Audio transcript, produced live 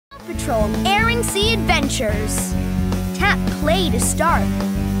Patrol Air & Sea Adventures. Tap play to start.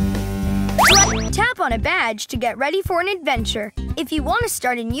 Tap on a badge to get ready for an adventure. If you want to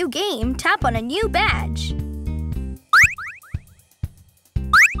start a new game, tap on a new badge.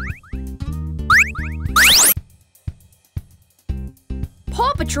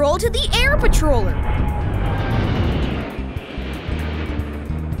 Paw Patrol to the Air Patroller.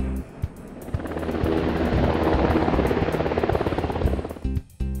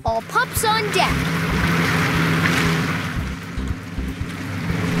 All pups on deck.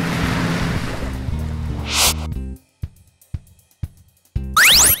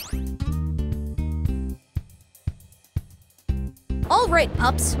 All right,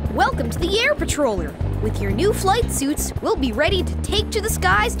 pups, welcome to the Air Patroller. With your new flight suits, we'll be ready to take to the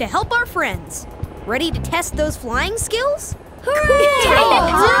skies to help our friends. Ready to test those flying skills? Hooray!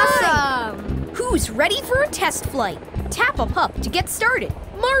 Awesome! Who's ready for a test flight? Tap a pup to get started.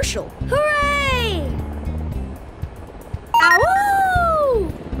 Marshall. Hooray!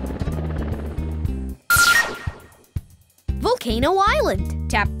 Ow! Volcano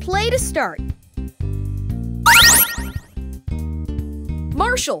Island. Tap play to start.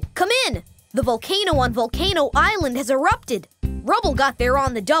 Marshall, come in. The volcano on Volcano Island has erupted. Rubble got there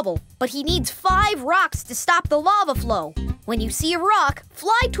on the double, but he needs 5 rocks to stop the lava flow. When you see a rock,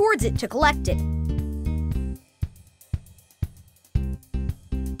 fly towards it to collect it.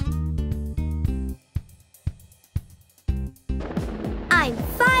 I'm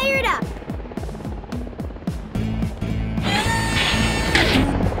fired up!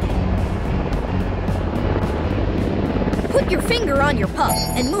 Put your finger on your pup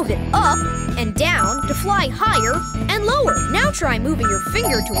and move it up and down to fly higher and lower. Now try moving your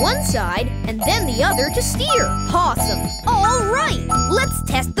finger to one side and then the other to steer. Awesome. All right, let's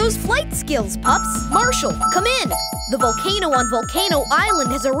test those flight skills, pups. Marshall, come in. The volcano on Volcano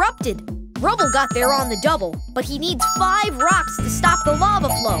Island has erupted. Rubble got there on the double, but he needs 5 rocks to stop the lava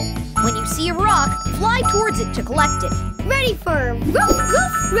flow. When you see a rock, fly towards it to collect it. Ready for Woof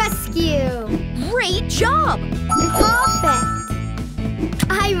Woof Rescue! Great job! Perfect!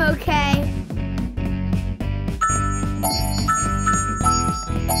 I'm okay.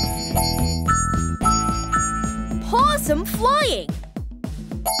 Possum flying!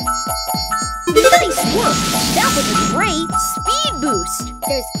 Nice work! That was a great speed boost!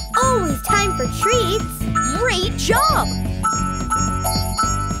 There's always time for treats. Great job!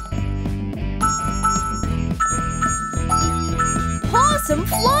 Possum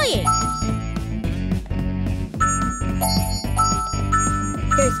flying!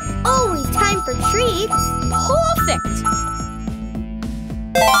 There's always time for treats. Perfect!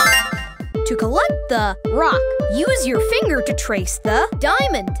 To collect the rock, use your finger to trace the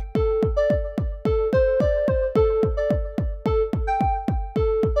diamond.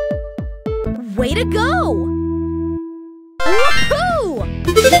 Way to go! Woohoo!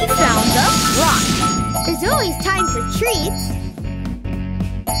 He found the rock. There's always time for treats.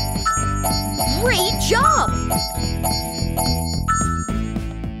 Great job!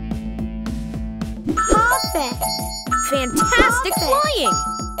 Perfect! Fantastic flying!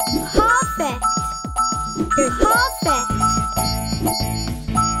 Perfect! There's perfect!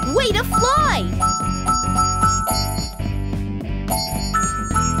 Way to fly!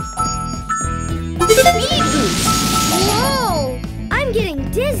 Speed boost! Whoa! I'm getting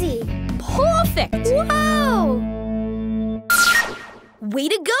dizzy. Perfect! Whoa! Way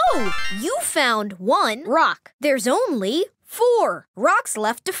to go! You found 1 rock. There's only 4 rocks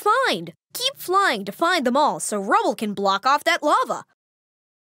left to find. Keep flying to find them all so Rubble can block off that lava.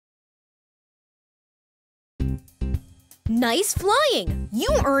 Nice flying! You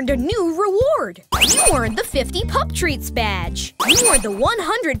earned a new reward. You earned the 50 Pup Treats badge. You earned the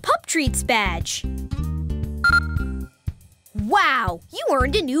 100 Pup Treats badge. Wow! You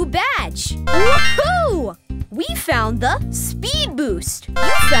earned a new badge. Woohoo! We found the speed boost.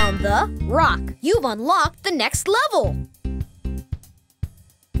 You found the rock. You've unlocked the next level.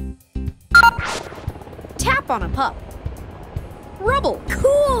 Tap on a pup. Rubble.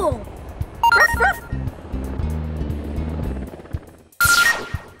 Cool! Ruff, ruff.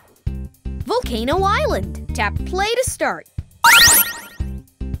 Volcano Island. Tap play to start.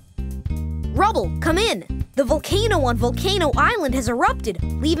 Rubble, come in. The volcano on Volcano Island has erupted,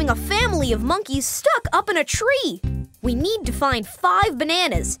 leaving a family of monkeys stuck up in a tree. We need to find 5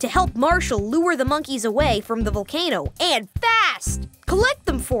 bananas to help Marshall lure the monkeys away from the volcano, and fast! Collect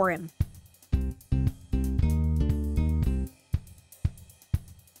them for him.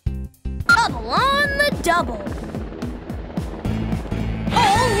 Double on the double.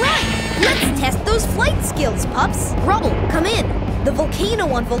 All right, let's test those flight skills, pups. Rubble, come in. The volcano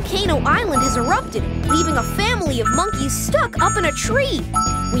on Volcano Island has erupted, leaving a family of monkeys stuck up in a tree.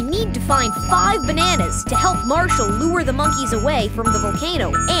 We need to find 5 bananas to help Marshall lure the monkeys away from the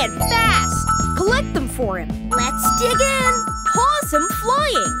volcano, and fast! Collect them for him. Let's dig in. Possum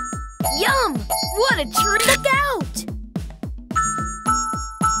flying. Yum! What a treat! Look out!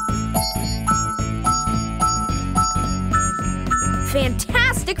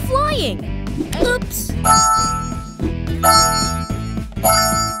 Fantastic flying! Oops!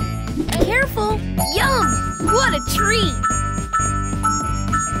 Careful! Yum! What a treat!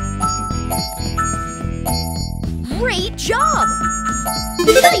 Great job!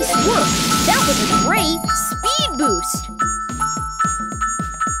 Nice work! That was a great speed boost!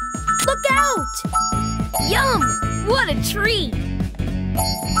 Look out! Yum! What a treat!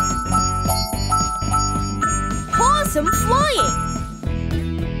 Possum flying!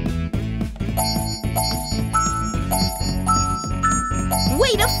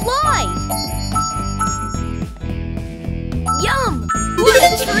 Way to fly! Yum! What a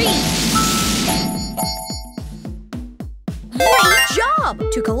treat! Great job!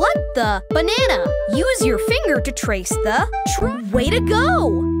 To collect the banana, use your finger to trace the Way to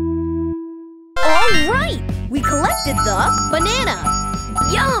go! All right! We collected the banana.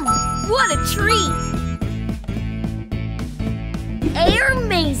 Yum! What a treat!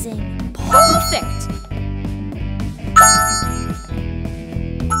 Amazing! Perfect!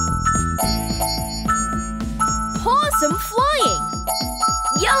 Possum flying!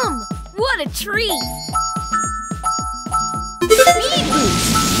 Yum! What a treat! Speed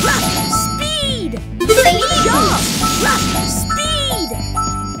boost! Speed! Great job! Speed!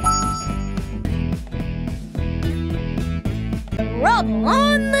 Rub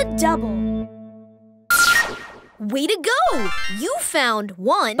on the double! Way to go! You found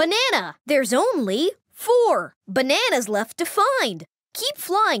 1 banana. There's only 4 bananas left to find. Keep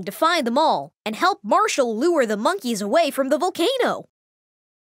flying to find them all and help Marshall lure the monkeys away from the volcano.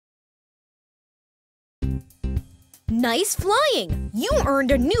 Nice flying! You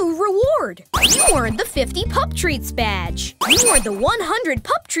earned a new reward. You earned the 50 Pup Treats badge. You earned the 100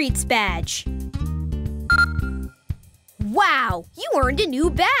 Pup Treats badge. Wow! You earned a new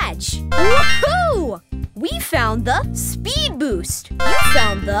badge. Woohoo! We found the Speed Boost. You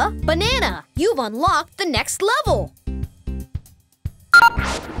found the banana. You've unlocked the next level.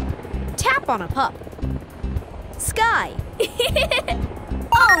 Tap on a pup. Sky.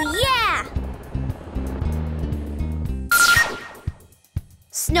 Oh, yeah!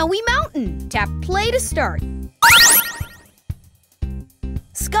 Snowy Mountain. Tap play to start.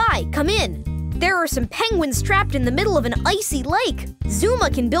 Sky, come in. There are some penguins trapped in the middle of an icy lake.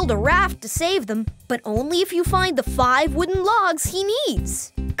 Zuma can build a raft to save them, but only if you find the 5 wooden logs he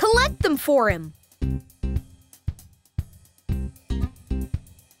needs. Collect them for him.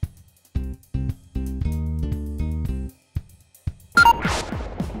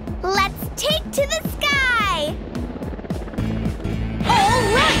 Let's take to the sky! All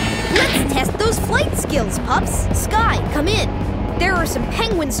right, let's test those flight skills, pups. Sky, come in. There are some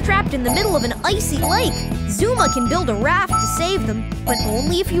penguins trapped in the middle of an icy lake. Zuma can build a raft to save them, but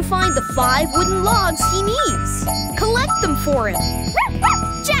only if you find the 5 wooden logs he needs. Collect them for him.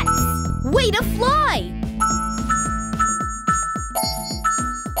 Jets! Way to fly!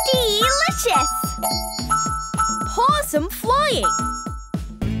 Delicious! Possum flying!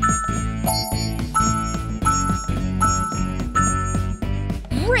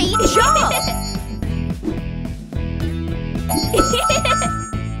 Great job!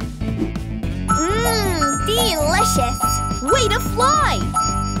 Delicious! Way to fly!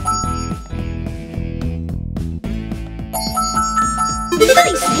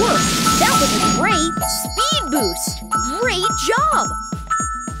 Nice work! That was a great speed boost! Great job!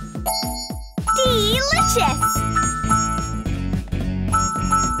 Delicious!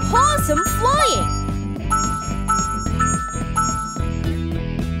 Possum flying!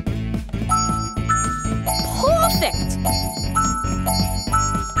 Perfect!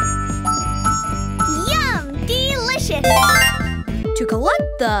 Yum! Delicious! To collect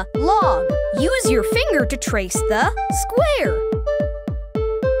the log, use your finger to trace the square.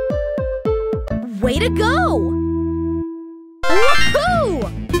 Way to go! Woohoo!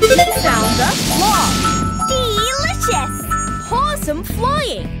 You found the log. Delicious! Possum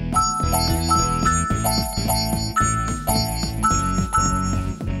flying.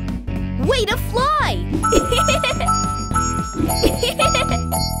 Way to fly!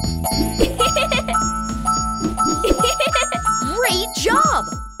 Great job!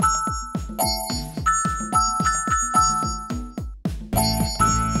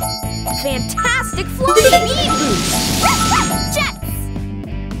 Fantastic flying! Speed boost! Jet!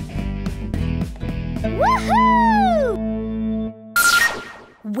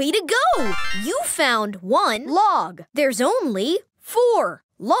 Way to go! You found 1 log. There's only 4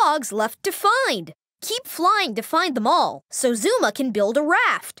 logs left to find. Keep flying to find them all, so Zuma can build a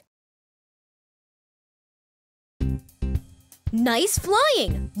raft. Nice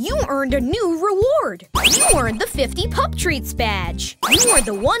flying! You earned a new reward. You earned the 50 Pup Treats badge. You earned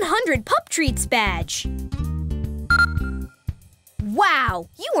the 100 Pup Treats badge. Wow!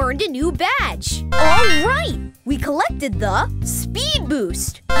 You earned a new badge. All right! We collected the Speed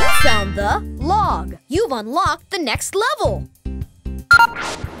Boost. You found the log. You've unlocked the next level.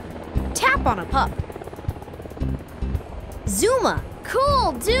 Tap on a pup. Zuma.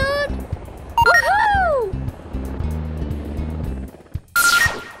 Cool, dude! Woohoo!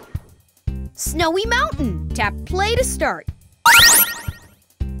 Snowy Mountain. Tap play to start.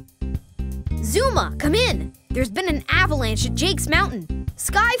 Zuma, come in. There's been an avalanche at Jake's Mountain.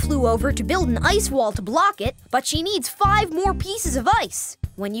 Sky flew over to build an ice wall to block it, but she needs 5 more pieces of ice.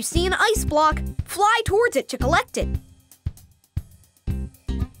 When you see an ice block, fly towards it to collect it.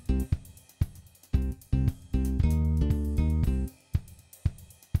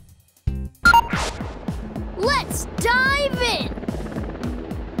 Let's dive in!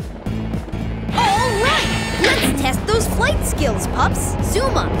 All right! Let's test those flight skills, pups.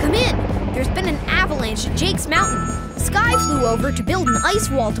 Zuma, come in. There's been an avalanche at Jake's Mountain. Sky flew over to build an ice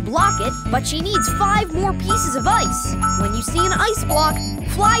wall to block it, but she needs 5 more pieces of ice. When you see an ice block,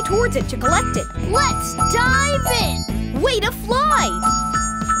 fly towards it to collect it. Let's dive in! Way to fly!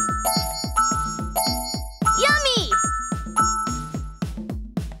 Yummy!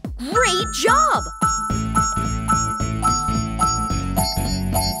 Great job!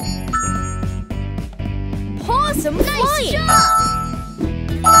 Awesome flying!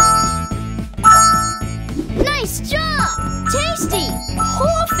 Nice job! Tasty!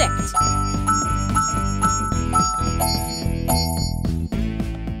 Perfect!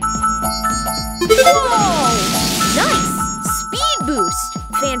 Whoa! Nice! Speed boost!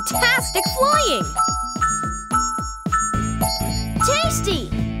 Fantastic flying! Tasty!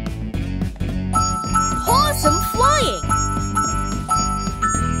 Awesome flying!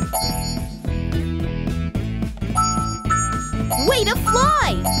 Way to fly!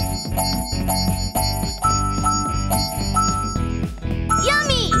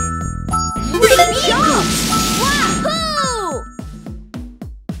 Yummy! Great job! Wahoo!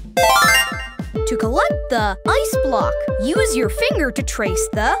 To collect the ice block, use your finger to trace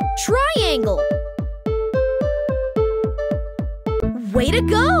the triangle. Way to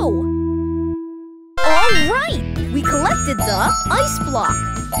go! All right! We collected the ice block.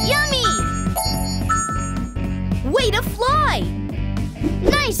 Yummy! Way to fly!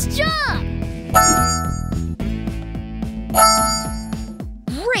 Nice job!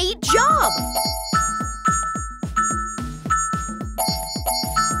 Great job!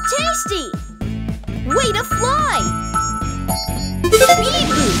 Tasty! Way to fly! Speed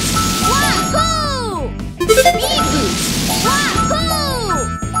boost! Wahoo! Speed boost! Wahoo!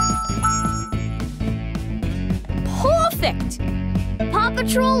 Perfect! Paw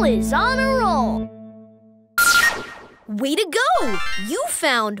Patrol is on a roll. Way to go! You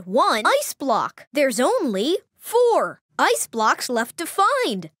found 1 ice block. There's only 4 ice blocks left to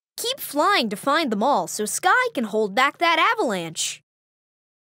find. Keep flying to find them all so Sky can hold back that avalanche.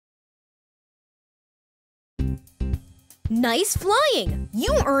 Nice flying!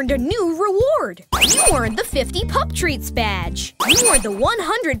 You earned a new reward. You earned the 50 Pup Treats badge. You earned the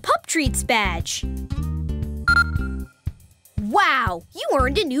 100 Pup Treats badge. Wow! You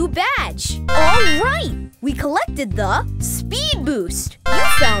earned a new badge. All right! We collected the Speed Boost. You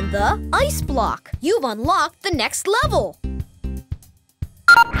found the ice block. You've unlocked the next level.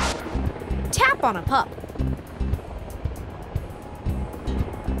 Tap on a pup.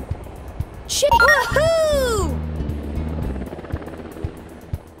 Chitty! Woohoo!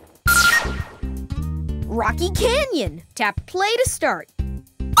 Rocky Canyon. Tap play to start.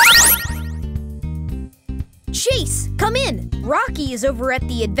 Chase, come in. Rocky is over at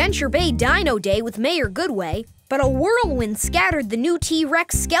the Adventure Bay Dino Day with Mayor Goodway, but a whirlwind scattered the new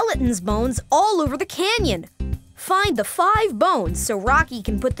T-Rex skeleton's bones all over the canyon. Find the 5 bones so Rocky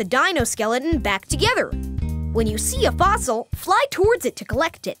can put the dino skeleton back together. When you see a fossil, fly towards it to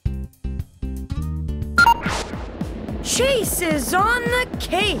collect it. Chase is on the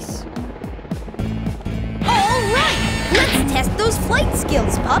case. All right, let's test those flight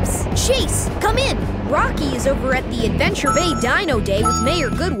skills, pups. Chase, come in. Rocky is over at the Adventure Bay Dino Day with Mayor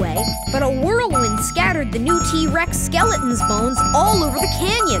Goodway, but a whirlwind scattered the new T-Rex skeleton's bones all over the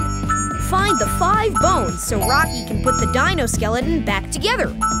canyon. Find the 5 bones so Rocky can put the dino skeleton back together.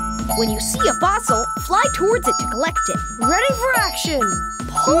 When you see a fossil, fly towards it to collect it. Ready for action!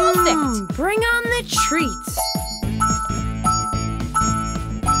 Perfect! Bring on the treats!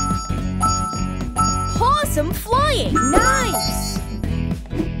 Possum flying! Nice!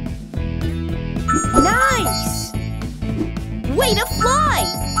 Nice! Way to fly!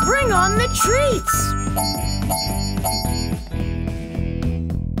 Bring on the treats!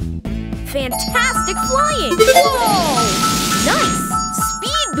 Fantastic flying! Whoa! Nice!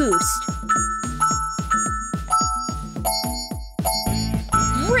 Speed boost!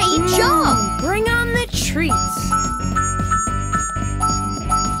 Great job! Bring on the treats!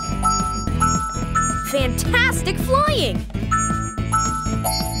 Fantastic flying!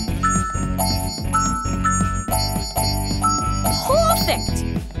 Perfect!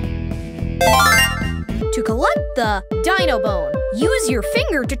 To collect the dino bone, use your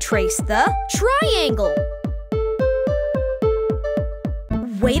finger to trace the triangle.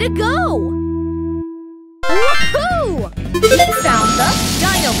 Way to go! Woohoo! You found the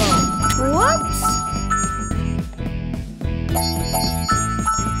dino bone. Whoops!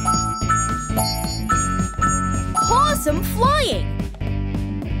 Possum flying.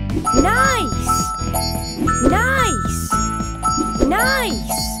 Nice! Nice!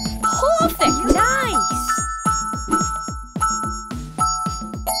 Nice! Perfect! Nice!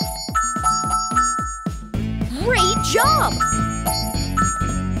 Great job!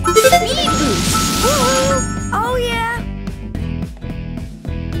 Speed boost! Woohoo! Oh yeah!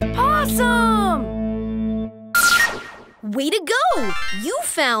 Awesome! Way to go! You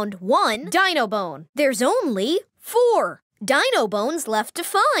found 1 dino bone. There's only 4 dino bones left to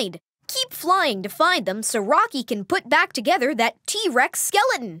find. Keep flying to find them so Rocky can put back together that T-Rex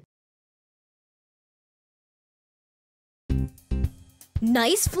skeleton.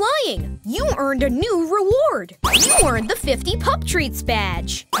 Nice flying! You earned a new reward. You earned the 50 Pup Treats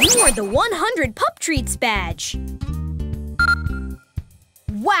badge. You earned the 100 Pup Treats badge.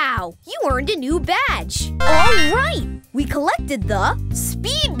 Wow! You earned a new badge. All right! We collected the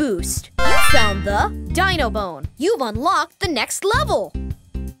Speed Boost. You found the Dino Bone. You've unlocked the next level.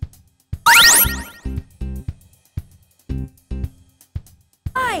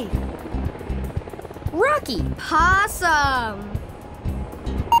 Hi! Rocky. Possum.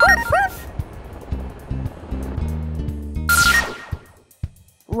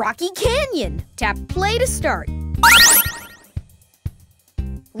 Rocky Canyon. Tap play to start.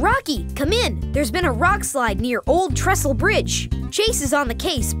 Rocky, come in. There's been a rock slide near Old Trestle Bridge. Chase is on the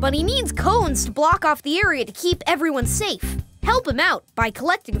case, but he needs cones to block off the area to keep everyone safe. Help him out by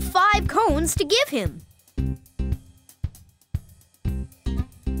collecting 5 cones to give him.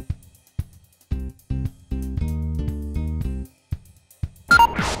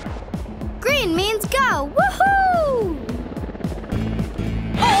 Green means go. Woohoo!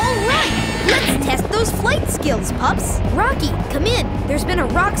 All right, let's test those flight skills, pups. Rocky, come in. There's been a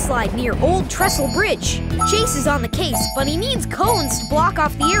rock slide near Old Trestle Bridge. Chase is on the case, but he needs cones to block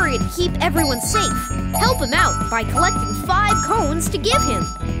off the area to keep everyone safe. Help him out by collecting 5 cones to give him.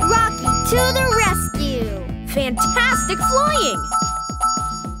 Rocky to the rescue. Fantastic flying!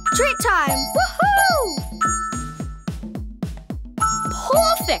 Treat time. Woohoo!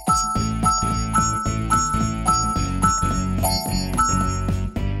 Perfect!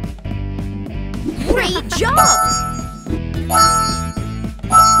 Great job!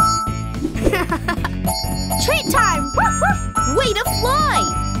 Treat time. Woohoo! Way to fly!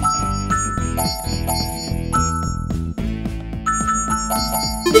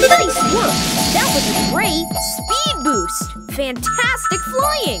 Nice work! That was a great speed boost! Fantastic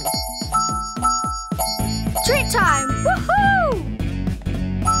flying! Treat time. Woohoo!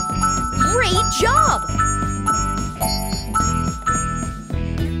 Great job!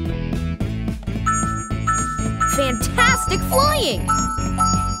 Fantastic flying!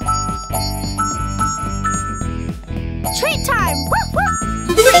 Treat time.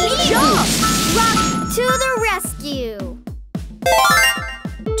 Woohoo! Great job! Rocky to the rescue.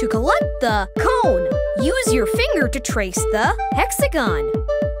 To collect the cone, use your finger to trace the hexagon.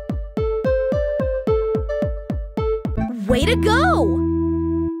 Way to go!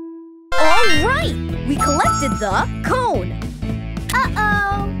 All right, we collected the cone.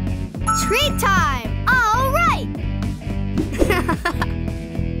 Uh-oh. Treat time. All right.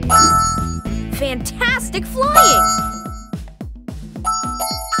 Fantastic flying!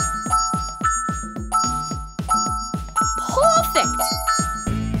 Perfect!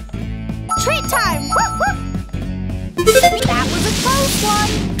 Treat time. Woohoo! That was a close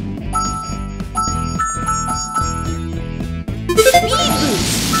one! Speed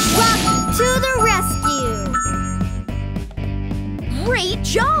boost! Rocky to the rescue. Great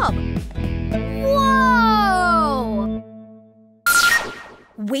job! Whoa!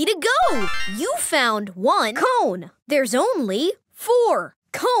 Way to go! You found 1 cone. There's only 4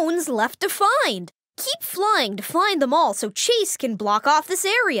 cones left to find. Keep flying to find them all so Chase can block off this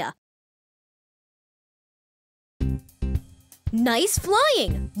area. Nice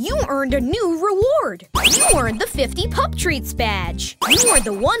flying! You earned a new reward! You earned the 50 Pup Treats badge! You earned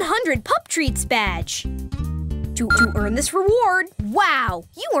the 100 Pup Treats badge! To earn this reward, wow!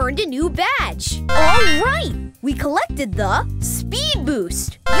 You earned a new badge! Alright! We collected the Speed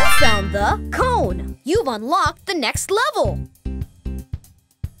Boost! You found the cone! You've unlocked the next level!